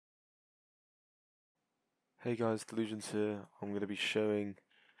Hey guys, Dilusionz here. I'm going to be showing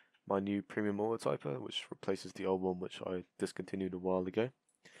my new premium autotyper, which replaces the old one which I discontinued a while ago.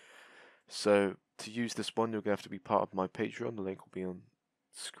 So to use this one, you're going to have to be part of my Patreon. The link will be on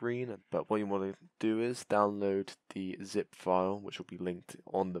screen. But what you want to do is download the zip file, which will be linked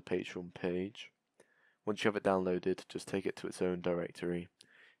on the Patreon page. Once you have it downloaded, just take it to its own directory,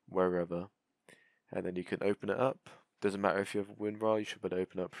 wherever, and then you can open it up. Doesn't matter if you have a WinRAR, you should be able to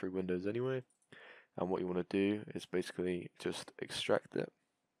open it up through Windows anyway. And what you want to do is basically just extract it.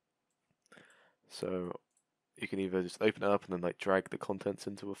 So you can either just open it up and then like drag the contents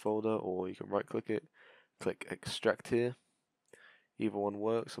into a folder, or you can right click it, click extract here. Either one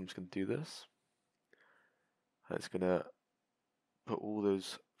works. I'm just going to do this. And it's going to put all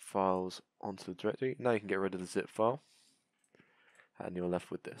those files onto the directory. Now you can get rid of the zip file, and you're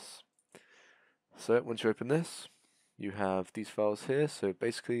left with this. So once you open this, you have these files here. So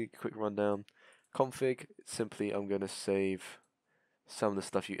basically, quick rundown. Config, simply I'm going to save some of the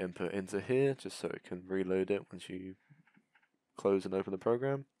stuff you input into here just so it can reload it once you close and open the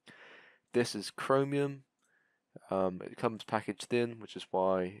program. This is Chromium. It comes packaged in, which is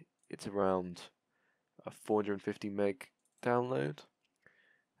why it's around a 450 meg download.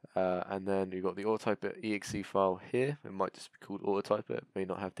 And then you've got the autotyper.exe file here. It might just be called autotyper, it may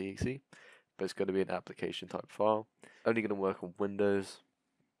not have the exe, but it's going to be an application type file. Only going to work on Windows.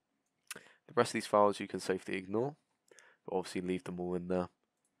 The rest of these files you can safely ignore, but obviously leave them all in there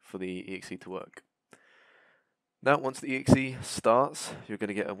for the exe to work. Now once the exe starts, you're going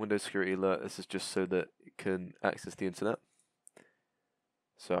to get a Windows security alert. This is just so that it can access the internet.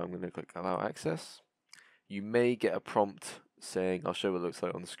 So I'm going to click allow access. You may get a prompt saying, I'll show what it looks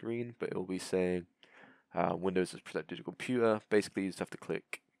like on the screen, but it will be saying Windows has protected your computer. Basically you just have to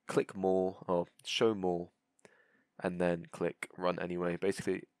click more or show more and then click run anyway.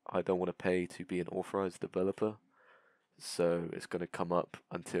 Basically I don't want to pay to be an authorized developer, so it's going to come up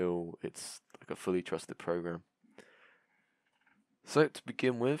until it's like a fully trusted program. So to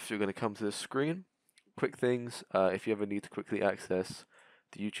begin with, you're going to come to the screen. Quick things, if you ever need to quickly access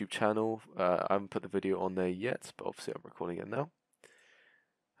the YouTube channel, I haven't put the video on there yet, but obviously I'm recording it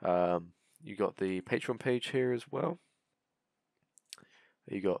now. You got the Patreon page here as well.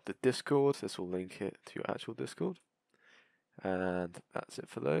 You got the Discord, this will link it to your actual Discord. And that's it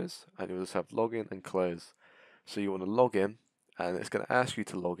for those. And you'll just have login and close. So you want to log in, and it's going to ask you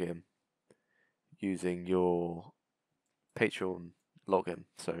to log in using your Patreon login.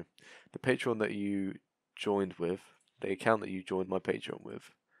 So the Patreon that you joined with, the account that you joined my Patreon with,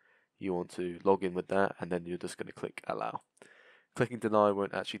 you want to log in with that, and then you're just going to click allow. Clicking deny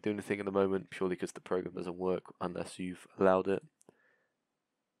won't actually do anything at the moment, purely because the program doesn't work unless you've allowed it,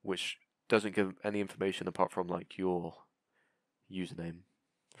 which doesn't give any information apart from like your username,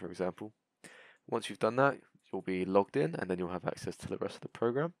 for example. Once you've done that, you'll be logged in, and then you'll have access to the rest of the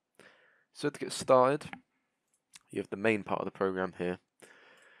program. So to get started, you have the main part of the program here.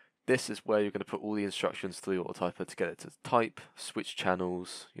 This is where you're going to put all the instructions to the autotyper to get it to type, switch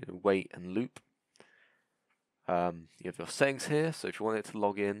channels, wait and loop. You have your settings here, so if you want it to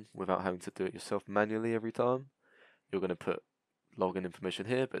log in without having to do it yourself manually every time, you're going to put login information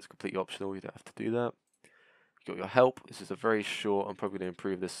here, but it's completely optional, you don't have to do that. You've got your help. This is a very short, I'm probably going to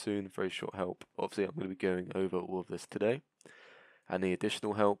improve this soon, very short help. Obviously I'm going to be going over all of this today. And the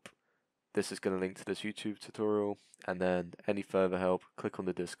additional help, this is going to link to this YouTube tutorial, and then any further help, click on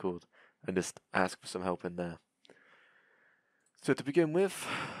the Discord and just ask for some help in there. So to begin with,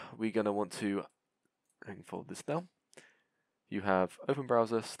 we're going to want to, I can fold this down. You have open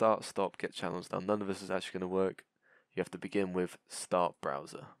browser, start, stop, get channels. Now none of this is actually going to work. You have to begin with start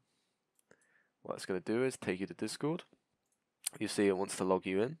browser. What it's going to do is take you to Discord. You see it wants to log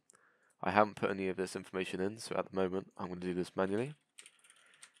you in. I haven't put any of this information in, so at the moment I'm going to do this manually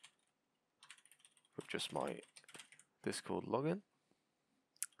with just my Discord login.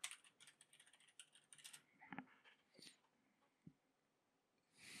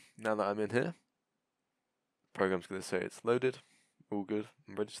 Now that I'm in here, the program's going to say it's loaded, all good,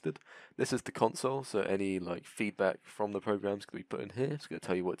 I'm registered. This is the console, so any like feedback from the program is going to be put in here. It's going to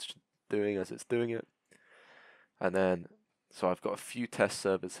tell you what it's doing as it's doing it. And then, so I've got a few test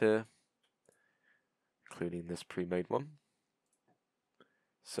servers here, including this pre-made one.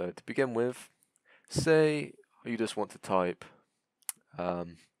 So to begin with, say you just want to type,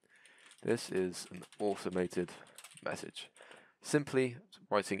 this is an automated message. Simply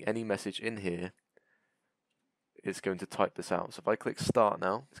writing any message in here is going to type this out. So if I click start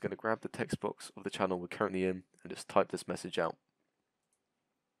now, it's going to grab the text box of the channel we're currently in and just type this message out.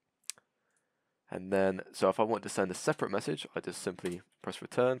 And then, so if I want to send a separate message, I just simply press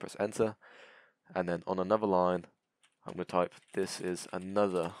return, press enter, and then on another line, I'm going to type, this is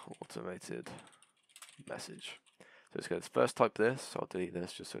another automated message. So let's go, let's first type this, so I'll delete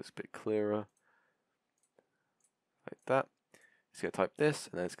this just so it's a bit clearer, like that. It's going to type this,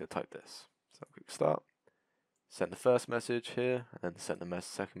 and then it's going to type this. So I'll click start, send the first message here, and then send the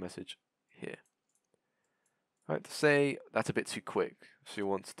second message here. Right, to say that's a bit too quick, so you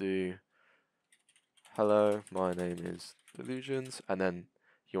want to do, hello, my name is Dilusionz, and then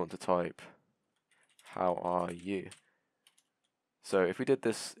you want to type, how are you? So if we did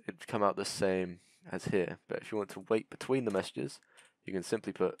this, it'd come out the same as here, but if you want to wait between the messages, you can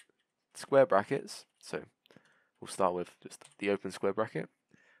simply put square brackets. So we'll start with just the open square bracket,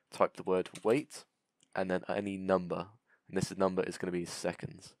 type the word wait, and then any number, and this number is going to be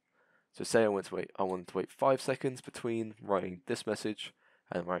seconds. So say I wanted to wait 5 seconds between writing this message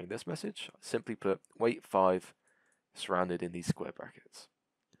and writing this message. I simply put wait 5 surrounded in these square brackets.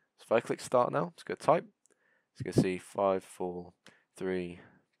 So if I click start now, it's going to type. It's going to see 5, 4, 3,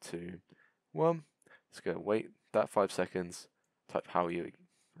 2, 1. It's going to wait that 5 seconds, type how are you,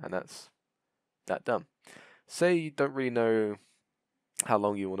 and that's that done. Say you don't really know how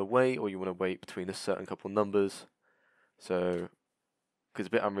long you want to wait, or you want to wait between a certain couple of numbers. So, because it's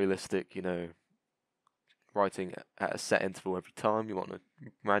a bit unrealistic, you know, writing at a set interval every time, you want to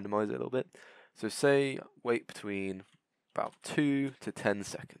randomize it a little bit. So say wait between about 2 to 10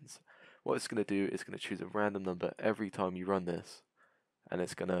 seconds. What it's going to do is going to choose a random number every time you run this, and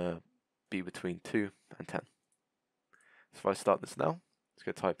it's going to be between 2 and 10. So if I start this now, it's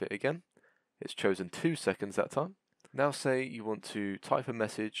going to type it again. It's chosen 2 seconds that time. Now say you want to type a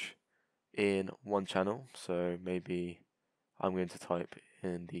message in one channel, so maybe I'm going to type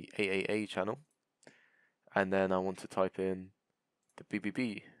in the AAA channel, and then I want to type in the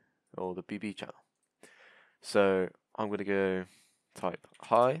BBB or the BB channel. So I'm going to go type,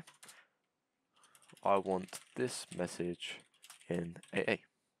 hi, I want this message in AA.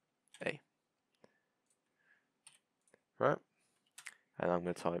 A. Right? And I'm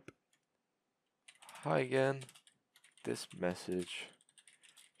going to type, hi again, this message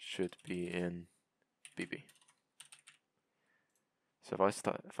should be in BB. So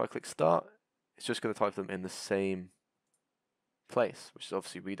if I click start, it's just going to type them in the same place, which is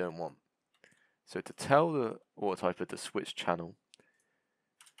obviously we don't want. So to tell the autotyper to switch channel,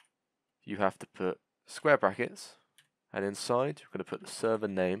 you have to put square brackets, and inside you're going to put the server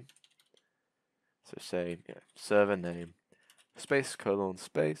name. So say server name space colon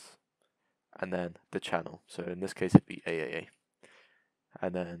space, and then the channel. So in this case it'd be AAA.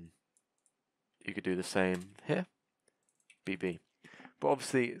 And then you could do the same here, BB. But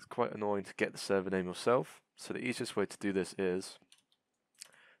obviously it's quite annoying to get the server name yourself. So the easiest way to do this is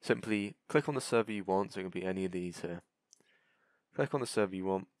simply click on the server you want. So it can be any of these here. Click on the server you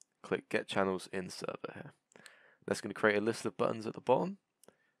want, click get channels in server here. That's going to create a list of buttons at the bottom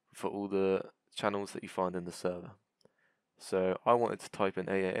for all the channels that you find in the server. So I wanted to type in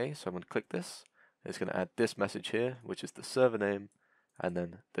AAA, so I'm going to click this. It's going to add this message here, which is the server name, and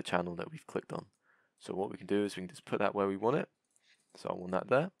then the channel that we've clicked on. So what we can do is we can just put that where we want it. So I want that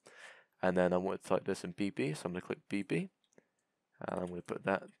there. And then I want to type this in BB, so I'm going to click BB, and I'm going to put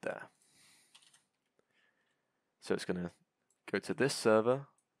that there. So it's going to go to this server,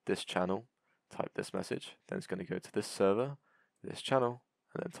 this channel, type this message, then it's going to go to this server, this channel,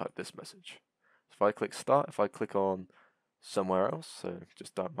 and then type this message. So if I click start, if I click on somewhere else, so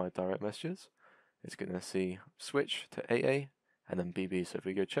just my direct messages, it's going to see switch to AA and then BB. So if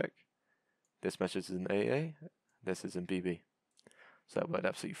we go check, this message is in AA, this is in BB. So that worked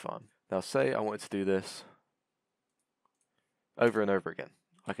absolutely fine. Now say I wanted to do this over and over again.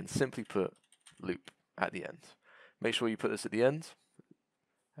 I can simply put loop at the end. Make sure you put this at the end,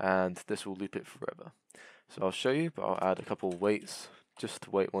 and this will loop it forever. So I'll show you, but I'll add a couple of waits just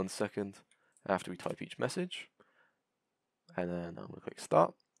to wait 1 second after we type each message. And then I'm going to click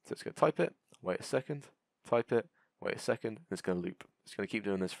start. So it's going to type it, wait a second, type it, wait a second, and it's going to loop. It's going to keep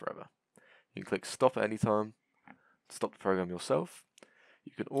doing this forever. You can click stop at any time, stop the program yourself.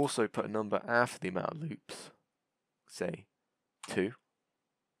 You can also put a number after the amount of loops, say 2,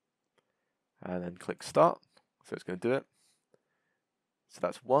 and then click start. So it's going to do it. So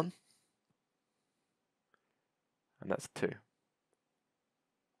that's 1, and that's 2.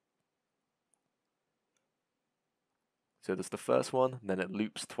 So that's the first one, and then it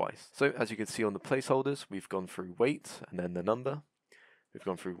loops twice. So as you can see on the placeholders, we've gone through wait and then the number. We've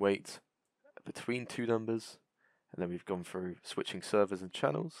gone through wait between 2 numbers, and then we've gone through switching servers and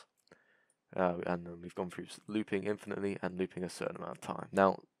channels, and then we've gone through looping infinitely and looping a certain amount of time.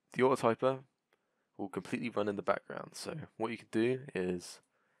 Now, the autotyper will completely run in the background, so what you can do is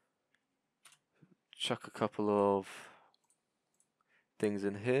chuck a couple of things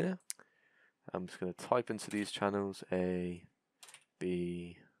in here. I'm just going to type into these channels A,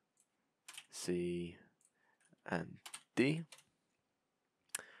 B, C, and D.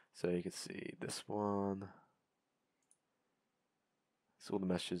 So you can see this one. So all the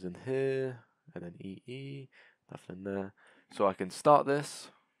messages in here, and then EE, nothing in there. So I can start this,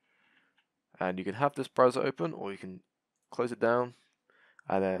 and you can have this browser open, or you can close it down,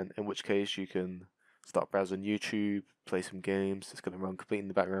 and then in which case you can start browsing YouTube, play some games. It's going to run completely in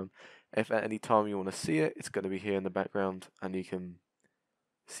the background. If at any time you want to see it, it's going to be here in the background, and you can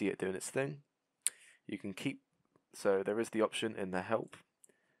see it doing its thing. You can keep, so there is the option in the help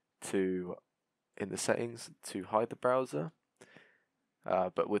in the settings to hide the browser.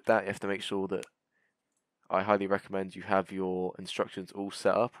 But with that, you have to make sure that I highly recommend you have your instructions all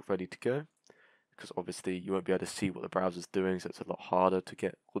set up, ready to go, because obviously you won't be able to see what the browser's doing, so it's a lot harder to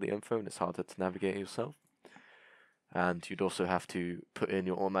get all the info and it's harder to navigate yourself. And you'd also have to put in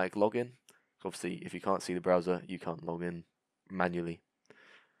your automatic login. Obviously, if you can't see the browser, you can't log in manually.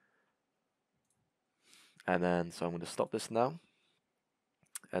 And then, so I'm going to stop this now,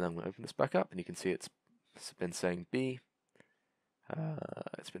 and I'm going to open this back up, and you can see it's been saying B.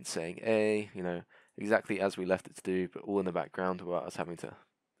 It's been saying A, you know, exactly as we left it to do, but all in the background without us having to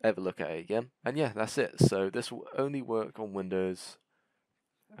ever look at it again. And yeah, that's it. So this will only work on Windows.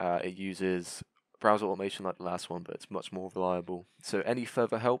 It uses browser automation like the last one, but it's much more reliable. So any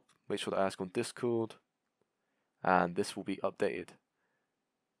further help, make sure to ask on Discord, and this will be updated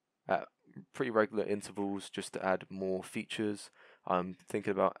at pretty regular intervals just to add more features. I'm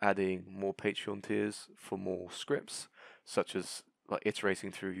thinking about adding more Patreon tiers for more scripts, such as like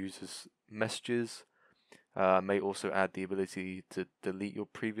iterating through users' messages. May also add the ability to delete your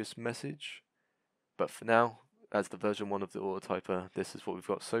previous message. But for now, as the version 1 of the autotyper, this is what we've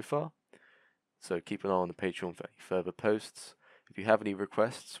got so far. So keep an eye on the Patreon for any further posts. If you have any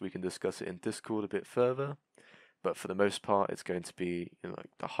requests, we can discuss it in Discord a bit further. But for the most part, it's going to be, you know, like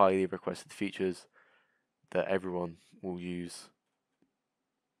the highly requested features that everyone will use.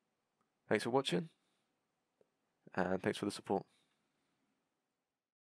 Thanks for watching, and thanks for the support.